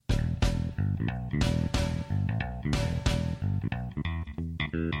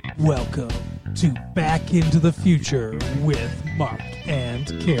Welcome to Back into the Future with Mark and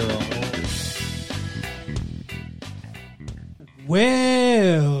Carol.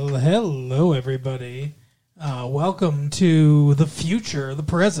 Well, hello everybody. Welcome to the future, the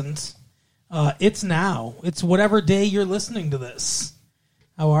present. It's now. It's whatever day you're listening to this.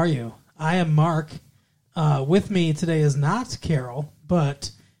 How are you? I am Mark. With me today is not Carol, but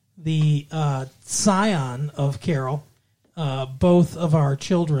the scion of Carol. Both of our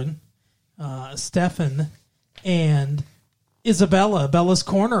children, Stefan and Isabella, Bella's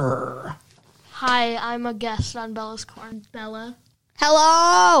Corner. Hi, I'm a guest on Bella's Corner. Bella.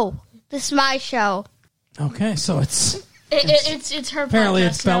 Hello! This is my show. Okay, so it's her apparently podcast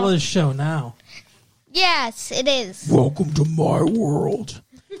it's Bella's show now. Yes, it is. Welcome to my world.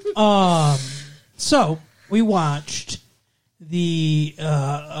 So we watched the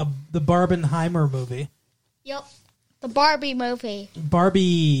Barbenheimer movie. Yep. The Barbie movie.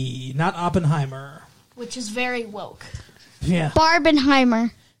 Barbie, not Oppenheimer. Which is very woke. Yeah.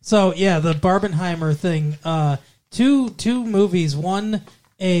 Barbenheimer. So yeah, the Barbenheimer thing. Two movies. One,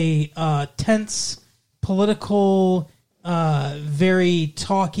 a tense, political, very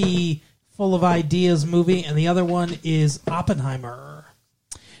talky, full of ideas movie, and the other one is Oppenheimer.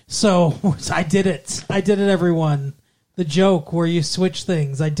 So I did it. Everyone. The joke where you switch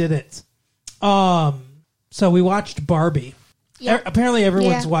things. I did it. So we watched Barbie. Yep. Apparently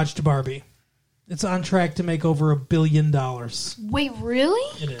everyone's watched Barbie. It's on track to make over $1 billion. Wait,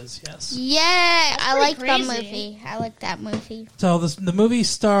 really? It is, yes. Yeah, I like that crazy. movie. I like that movie. So the movie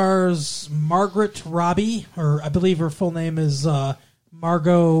stars Margaret Robbie, or I believe her full name is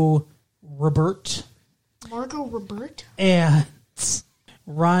Margot Robert. Margot Robert? And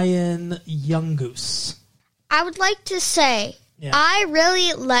Ryan Younggoose. I would like to say, Yeah. I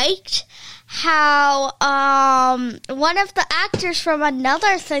really liked how one of the actors from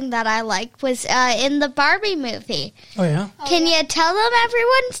another thing that I liked was in the Barbie movie. Oh, yeah? Can you tell them,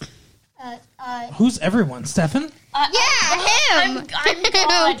 everyone? Who's everyone? Stefan? Him. I'm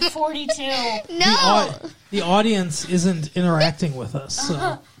God, 42. No. The audience isn't interacting with us,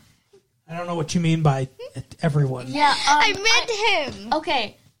 so I don't know what you mean by everyone. Yeah, I meant him.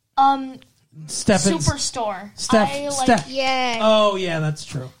 Okay, Stefan's... Superstore. Steph. Yeah. Oh, yeah, that's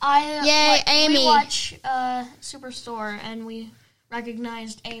true. Amy. We watch Superstore, and we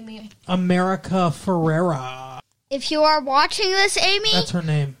recognized Amy. America Ferrera. If you are watching this, Amy, That's her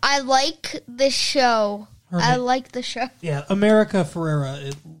name. I like the show. I name. like the show. Yeah, America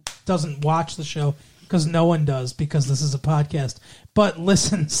Ferrera doesn't watch the show because no one does because this is a podcast, but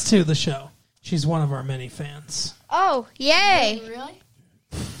listens to the show. She's one of our many fans. Oh, yay. Really?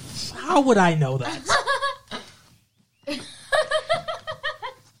 How would I know that?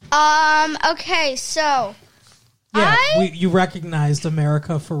 Okay, so. Yeah, you recognized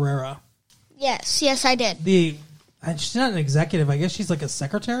America Ferrera. Yes, I did. She's not an executive. I guess she's like a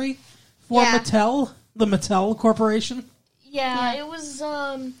secretary for Yeah. Mattel, the Mattel Corporation. Yeah, it was,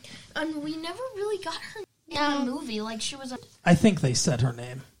 and we never really got her in the movie. Like, she was I think they said her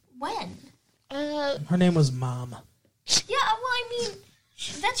name. when? Her name was Mom. Yeah, well, I mean,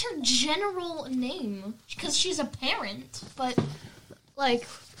 that's her general name, because she's a parent, but, like,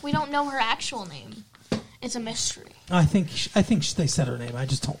 we don't know her actual name. It's a mystery. I think they said her name. I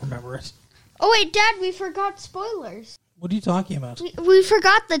just don't remember it. Oh, wait, Dad, we forgot spoilers. What are you talking about? We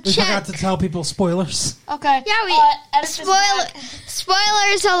forgot the We check. forgot to tell people spoilers. Okay. Yeah, we... Spoilers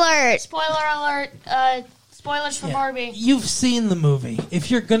Spoilers alert. Spoiler alert. Spoilers for Yeah. Barbie. You've seen the movie.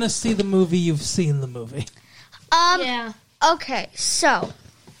 If you're going to see the movie, you've seen the movie. Yeah. Okay, so...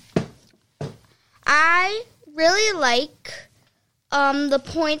 I really like the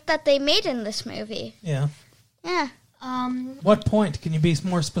point that they made in this movie. Yeah. Yeah. What point? Can you be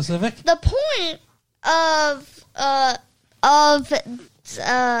more specific? The point of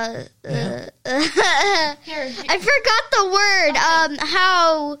Here. I forgot the word.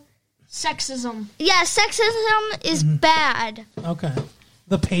 How Sexism. sexism is bad. Okay.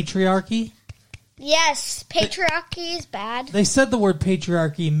 The patriarchy? Yes, patriarchy is bad. They said the word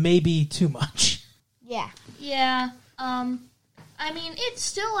patriarchy maybe too much. Yeah. Yeah. I mean, it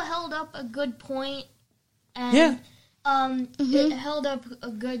still held up a good point. And, Yeah. It held up a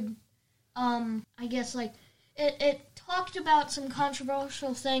good, I guess, like, it talked about some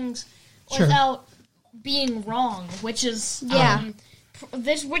controversial things Sure. without being wrong, which is,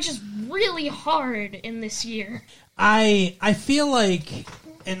 which is really hard in this year. I feel like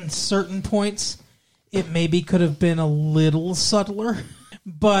in certain points it maybe could have been a little subtler,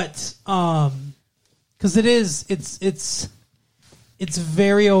 but because it's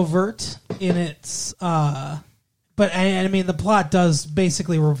very overt in its but But I mean, the plot does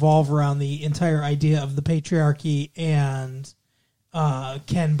basically revolve around the entire idea of the patriarchy and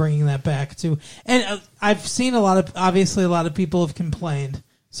Ken bringing that back to. And I've seen a lot of people have complained.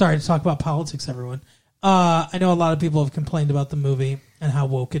 Sorry to talk about politics, everyone. I know a lot of people have complained about the movie and how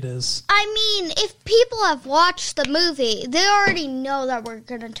woke it is. I mean, if people have watched the movie, they already know that we're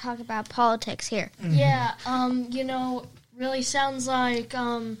going to talk about politics here. Mm-hmm. Yeah, really sounds like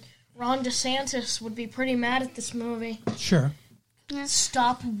Ron DeSantis would be pretty mad at this movie. Sure. Yeah.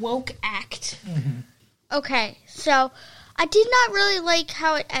 Stop woke act. Mm-hmm. Okay, so I did not really like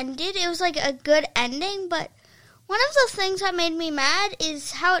how it ended. It was like a good ending, but one of the things that made me mad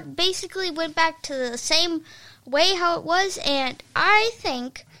is how it basically went back to the same way how it was, and I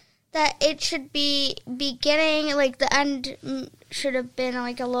think that it should be beginning, like the end should have been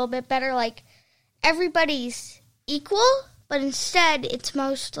like a little bit better, like everybody's equal, but instead it's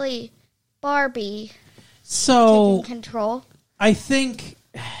mostly Barbie taking control. I think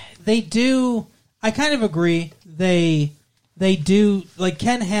they do. I kind of agree. They do. Like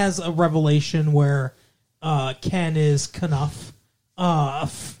Ken has a revelation where Ken is Knuff,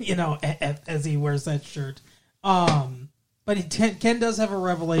 as he wears that shirt. But Ken does have a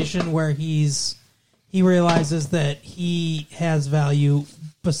revelation where he realizes that he has value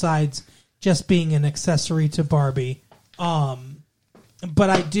besides just being an accessory to Barbie. But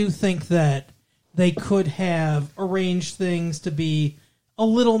I do think that they could have arranged things to be a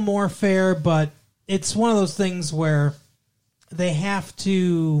little more fair, but it's one of those things where they have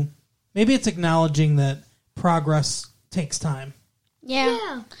to... Maybe it's acknowledging that progress takes time.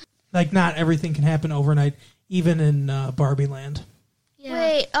 Yeah. Like, not everything can happen overnight, even in Barbie Land. Yeah.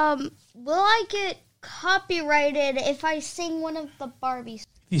 Wait, will I get copyrighted if I sing one of the Barbies?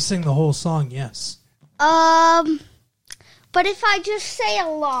 If you sing the whole song, yes. But if I just say a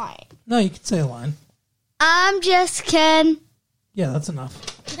line. No, you can say a line. I'm just Ken. Yeah, that's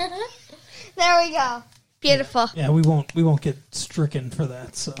enough. There we go. Beautiful. Yeah, we won't get stricken for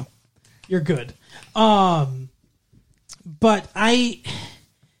that, so you're good. But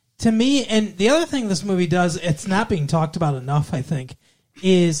to me, and the other thing this movie does, it's not being talked about enough, I think,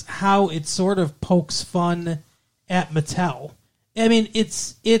 is how it sort of pokes fun at Mattel. I mean,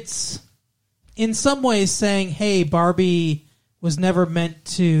 it's in some ways saying, hey, Barbie was never meant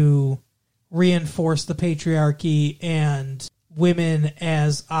to reinforce the patriarchy and women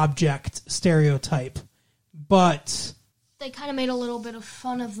as object stereotype, but they kind of made a little bit of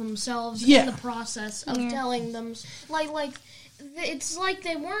fun of themselves Yeah. in the process of telling them, like it's like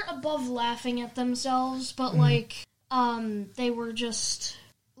they weren't above laughing at themselves, but they were just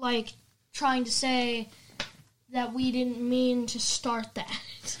like trying to say that we didn't mean to start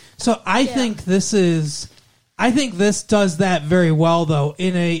that. So I think this does that very well, though,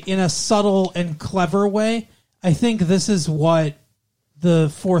 in a subtle and clever way. I think this is what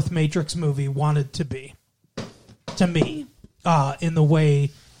the fourth Matrix movie wanted to be, to me, in the way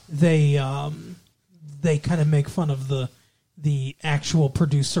they kind of make fun of the actual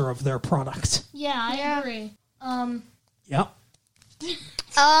producer of their product. Yeah, I agree. Yep.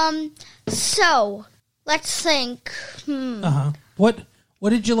 So let's think. What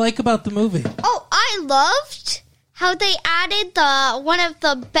did you like about the movie? Oh, I loved how they added one of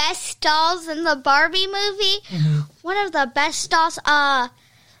the best dolls in the Barbie movie. Mm-hmm. One of the best dolls.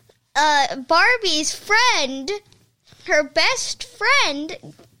 Barbie's friend, her best friend.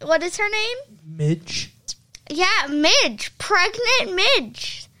 What is her name? Midge. Yeah, Midge, pregnant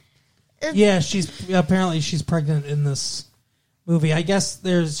Midge. Yeah, she's pregnant in this movie. I guess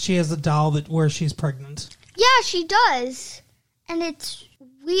she has a doll where she's pregnant. Yeah, she does, and it's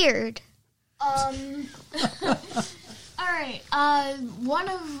weird. All right. One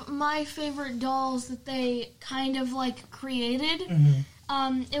of my favorite dolls that they kind of created.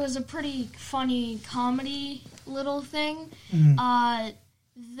 Mm-hmm. It was a pretty funny comedy little thing. Mm-hmm.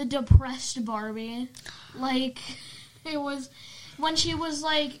 The depressed Barbie, it was when she was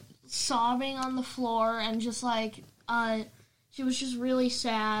sobbing on the floor and just she was just really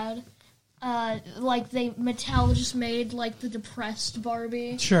sad. Mattel just made the depressed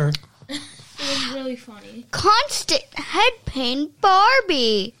Barbie. Sure. It was really funny. Constant head pain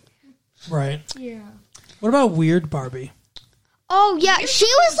Barbie. Right. Yeah. What about Weird Barbie? Oh yeah, she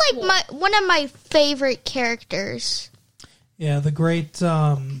was one of my favorite characters. Yeah, the great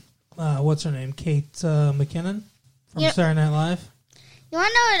what's her name? Kate McKinnon from Saturday Night Live. You want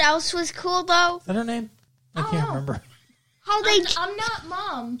to know what else was cool though? Is that her name? I can't remember. I'm not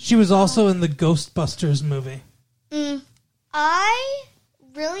Mom. She was also in the Ghostbusters movie. I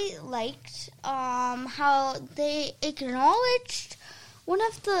really liked how they acknowledged one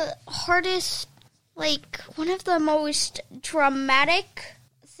of the hardest like, one of the most dramatic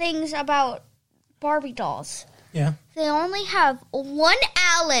things about Barbie dolls. Yeah. They only have one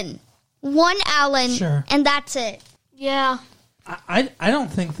Allen. One Allen. Sure. And that's it. Yeah. I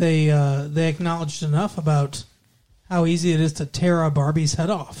don't think they acknowledged enough about how easy it is to tear a Barbie's head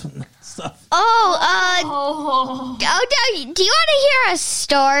off and stuff. Oh. Do you want to hear a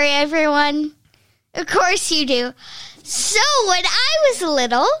story, everyone? Of course you do. So, when I was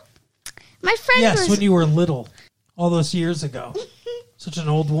little, my friend Yes, was... when you were little, all those years ago. Such an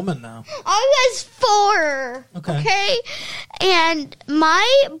old woman now. I was 4. Okay. And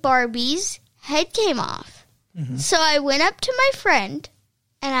my Barbie's head came off. Mm-hmm. So I went up to my friend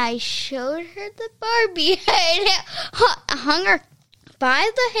and I showed her the Barbie head, hung her by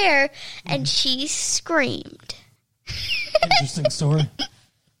the hair, and she screamed. Interesting story.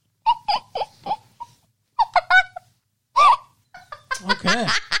 Okay.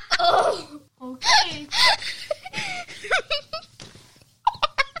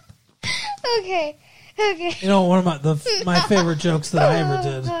 Okay. Okay. You know, one of my favorite jokes that I ever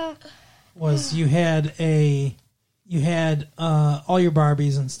did was you had all your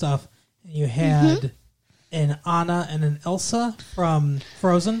Barbies and stuff, and you had an Anna and an Elsa from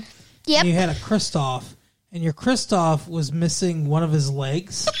Frozen. Yep. And you had a Kristoff, and your Kristoff was missing one of his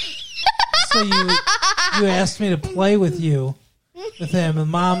legs. So you asked me to play with him, and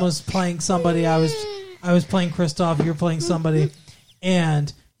Mom was playing somebody. I was playing Kristoff. You were playing somebody,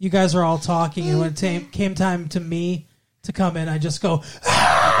 and you guys are all talking. And when it came time to me to come in, I just go,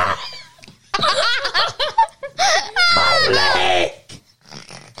 my leg.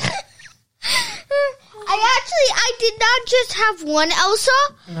 I did not just have one Elsa.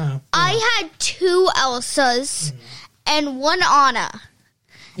 No, I had 2 Elsas and one Anna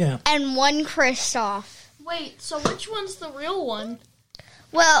yeah. and one Kristoff. Wait, so which one's the real one?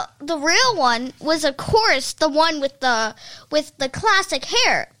 Well, the real one was, of course, the one with the classic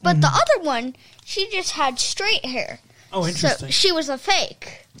hair. But the other one, she just had straight hair. Oh, interesting. So she was a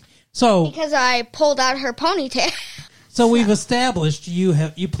fake. So Because I pulled out her ponytail. So we've established you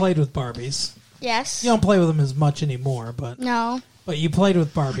played with Barbies. Yes. You don't play with them as much anymore, but No. you played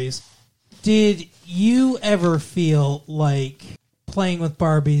with Barbies. Did you ever feel like playing with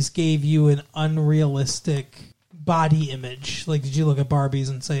Barbies gave you an unrealistic body image? Like, did you look at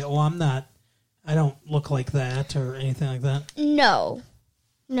Barbies and say, "Oh, I don't look like that," or anything like that? No,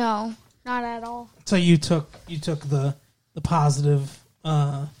 not at all. So you took the positive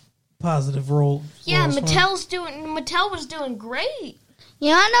role. Yeah, roles for it? Mattel was doing great. You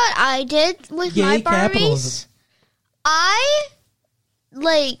know what I did with Yay, my Barbies? capitalism. I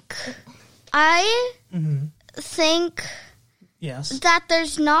Mm-hmm. think Yes. that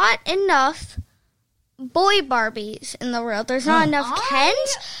there's not enough boy Barbies in the world. There's not enough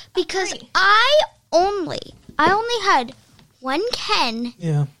Kens because agree. I only had one Ken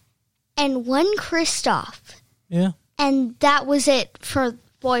Yeah. and one Kristoff, Yeah. and that was it for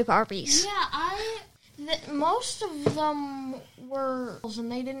boy Barbies. Yeah, most of them were,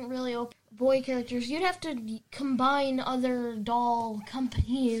 and they didn't really open boy characters. You'd have to combine other doll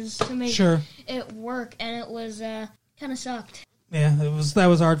companies to make Sure. it work, and it was kind of sucked. Yeah. That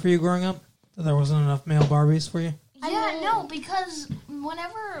was hard for you growing up. There wasn't enough male Barbies for you. Yeah, no, because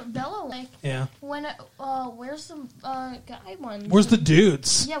whenever Bella Yeah. where's the guy ones? Where's the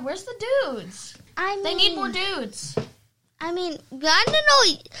dudes? Yeah, where's the dudes? I mean, They need more dudes. I mean, I don't know.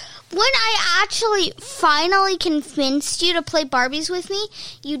 When I actually finally convinced you to play Barbies with me,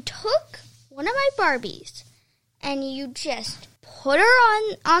 you took one of my Barbies and you just put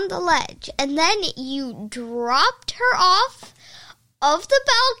her on the ledge, and then you dropped her off of the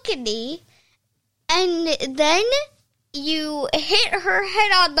balcony, and then you hit her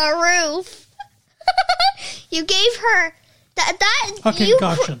head on the roof. You gave her that A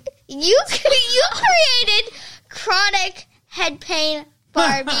concussion. You created chronic head pain,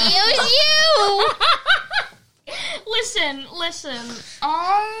 Barbie. It was you. Listen.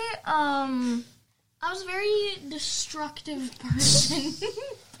 I was a very destructive person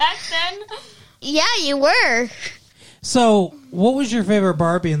back then. Yeah, you were. So, what was your favorite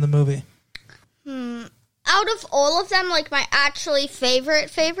Barbie in the movie? Out of all of them, like my actually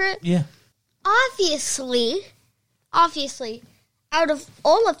favorite, Yeah. obviously, out of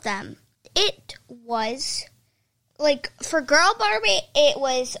all of them, it was, like, for girl Barbie, it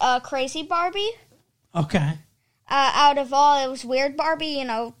was Crazy Barbie. Okay. Out of all, it was Weird Barbie,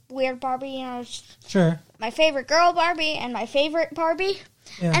 Sure. my favorite girl Barbie and my favorite Barbie.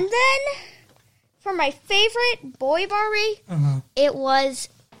 Yeah. And then, for my favorite boy Barbie, it was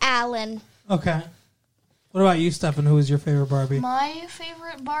Alan. Okay. What about you, Stefan? Who was your favorite Barbie? My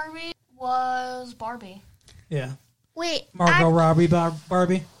favorite Barbie was Barbie. Yeah. Wait. Margot Robbie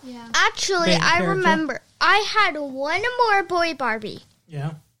Barbie. Yeah. Actually, Main I character. remember. I had one more boy Barbie,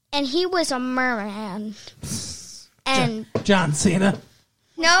 Yeah. and he was a merman. And John Cena.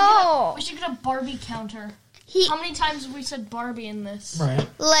 no, We should get a Barbie counter. he How many times have we said Barbie in this? Right.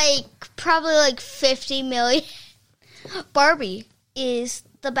 probably 50 million. Barbie is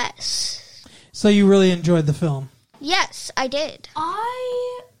the best. So you really enjoyed the film. Yes, I did.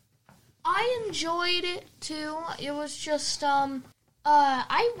 I enjoyed it too. It was just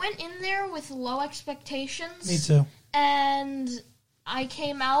I went in there with low expectations. Me too. And I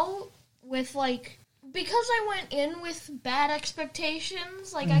came out with because I went in with bad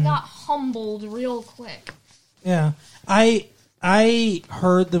expectations, I got humbled real quick. Yeah. I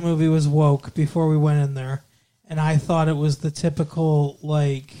heard the movie was woke before we went in there, and I thought it was the typical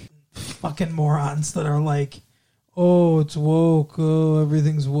fucking morons that are oh, it's woke, oh,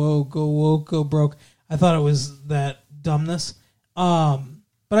 everything's woke, go broke. I thought it was that dumbness. But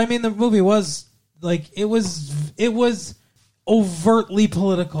I mean, the movie was it was overtly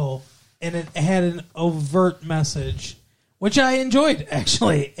political, and it had an overt message, which I enjoyed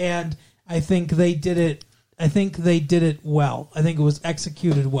actually, and I think they did it. I think they did it well. I think it was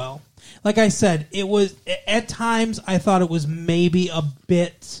executed well. Like I said, it was at times I thought it was maybe a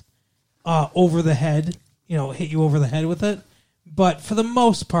bit over the head, hit you over the head with it. But for the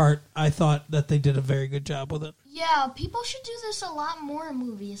most part, I thought that they did a very good job with it. Yeah, people should do this a lot more in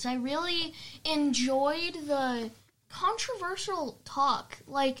movies. I really enjoyed the controversial talk.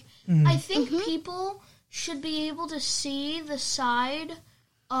 I think people should be able to see the side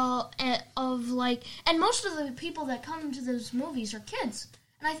of and most of the people that come to those movies are kids.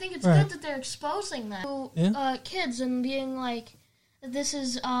 And I think it's Right. good that they're exposing that to kids and being this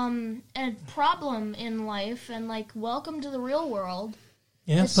is a problem in life and welcome to the real world.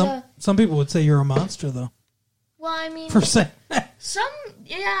 Yeah, It's, some people would say you're a monster, though. Well, I mean, For saying that.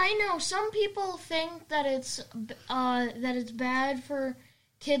 I know. Some people think that it's bad for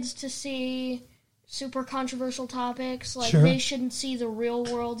kids to see super controversial topics. Sure. They shouldn't see the real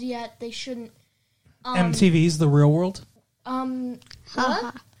world yet. They shouldn't. MTV's The Real World. What?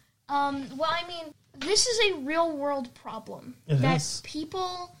 Well, I mean, this is a real world problem It that is.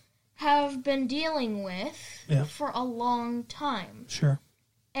 people have been dealing with Yeah. for a long time. Sure.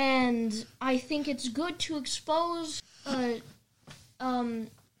 And I think it's good to expose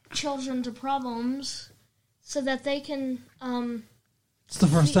children to problems so that they can. It's the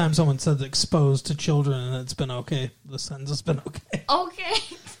first time someone said exposed to children, and it's been okay. The sentence has been okay. Okay.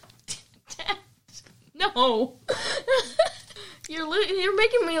 No. You're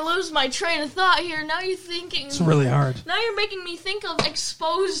making me lose my train of thought here. Now you're thinking. It's really hard. Now you're making me think of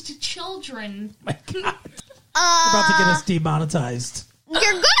exposed children. My God. You're about to get us demonetized. You're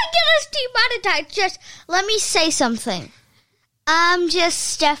gonna get us demonetized. Just let me say something. I'm just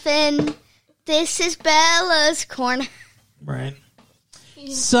Stefan. This is Bella's Corner. Right.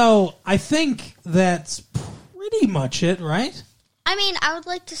 So, I think that's pretty much it, right? I mean, I would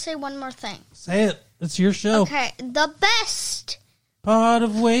like to say one more thing. Say it. It's your show. Okay, the best Part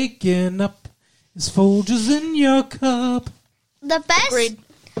of waking up is Folgers in your cup. Agreed.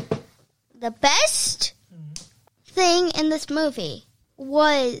 The best thing in this movie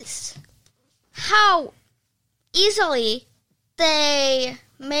was how easily they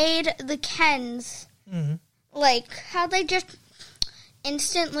made the Kens, how they just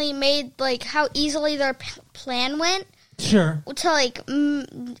instantly made, how easily their plan went Sure.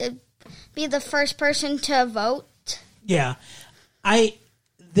 to, be the first person to vote. Yeah. I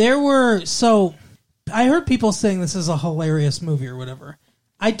heard people saying this is a hilarious movie or whatever.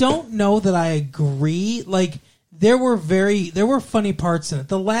 I don't know that I agree. There were funny parts in it.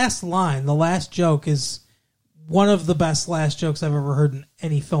 The last line, the last joke is one of the best last jokes I've ever heard in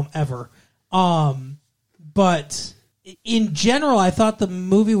any film ever. But in general, I thought the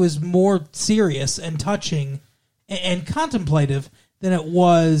movie was more serious and touching and contemplative than it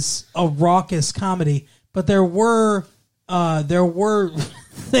was a raucous comedy. But there were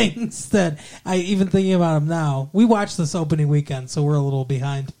things that I even thinking about them now. We watched this opening weekend, so we're a little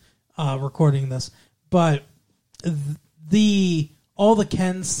behind recording this. But all the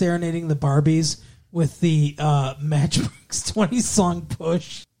Kens serenading the Barbies with the Matchbox 20 song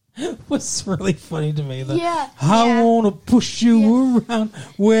Push was really funny to me. I want to push you around.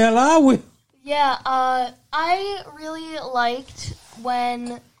 Well, I will. Yeah, I really liked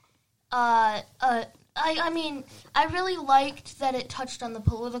when, I really liked that it touched on the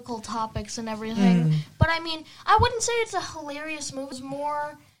political topics and everything. But I wouldn't say it's a hilarious movie. It's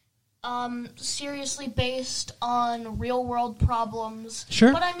more seriously based on real world problems.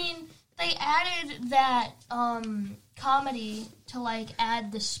 Sure. But They added that comedy to like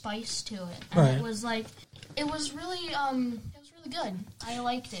add the spice to it, and Right. it was really good. I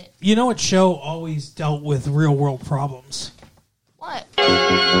liked it. You know what show always dealt with real world problems? What?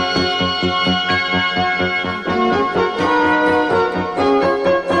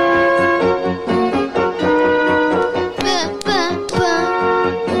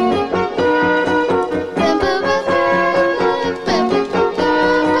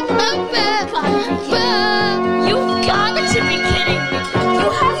 You've got to be kidding me. You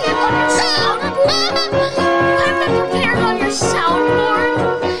have that on your soundboard? You have that prepared on your soundboard?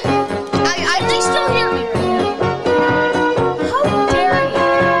 Can they still hear me right now? How dare you?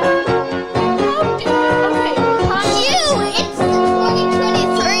 Okay, It's the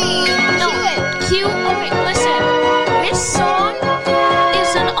 2023. No, Q, okay, listen. This song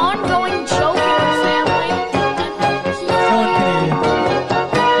is an ongoing joke in the family. No one can hear you.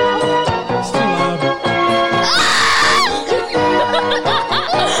 It's too loud.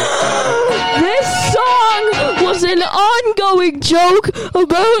 This song was an ongoing joke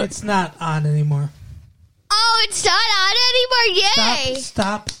about... It's not on anymore. Oh, it's not on anymore. Yay!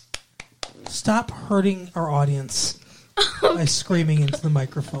 Stop hurting our audience by screaming into the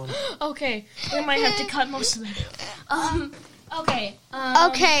microphone. Okay, we might have to cut most of that. Okay.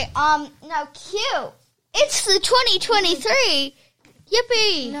 Okay, now Q. It's the 2023.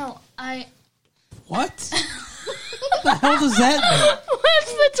 Yippee! No, What? What the hell does that mean?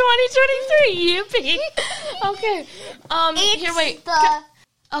 What's the 2023? Yippee! Okay. It's Here, wait. the...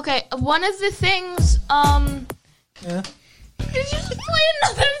 Okay, one of the things, Yeah. Did you just play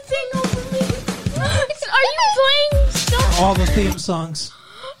another thing over me? Are you playing? Stop! All the theme songs.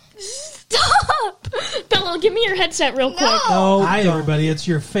 Stop! Bella, give me your headset real quick. No, hi everybody. It's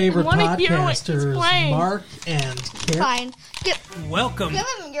your favorite I wanna hear what he's podcasters, playing. Mark and Karen. Fine. Welcome. Give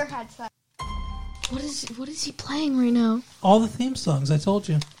him your headset. What is he playing right now? All the theme songs. I told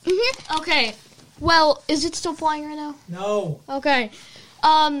you. Okay. Well, is it still playing right now? No. Okay.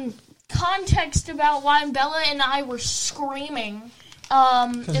 Context about why Bella and I were screaming.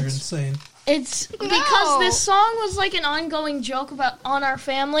 Because you're insane. It's because this song was like an ongoing joke on our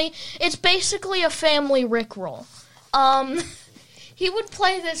family. It's basically a family rickroll. He would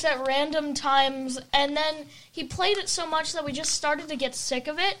play this at random times, and then he played it so much that we just started to get sick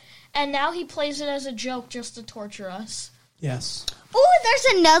of it, and now he plays it as a joke just to torture us. Yes. Oh, there's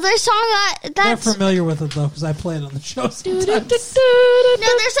another song They're that's... familiar with it, though, because I play it on the show sometimes. No, there's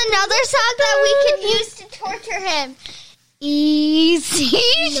another song that we can use to torture him. Easy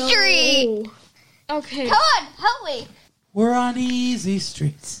Street. Okay. Come on, help me. We're on easy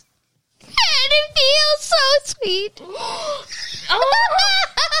streets. And it feels so sweet.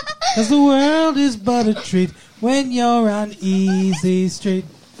 Because the world is but a treat when you're on easy street.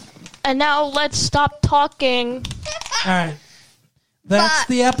 And now let's stop talking. All right. That's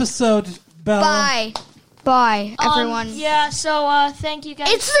the episode, Bella. Bye, everyone. Yeah, so thank you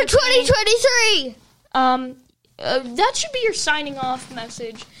guys. It's the 2023. That should be your signing off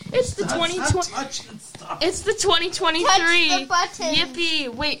message. It's the 2020. It's the 2023. Touch the button.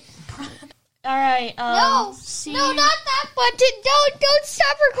 Yippee! Wait. All right. No, see no, you. not that button. Don't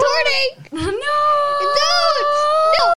stop recording. No. Don't.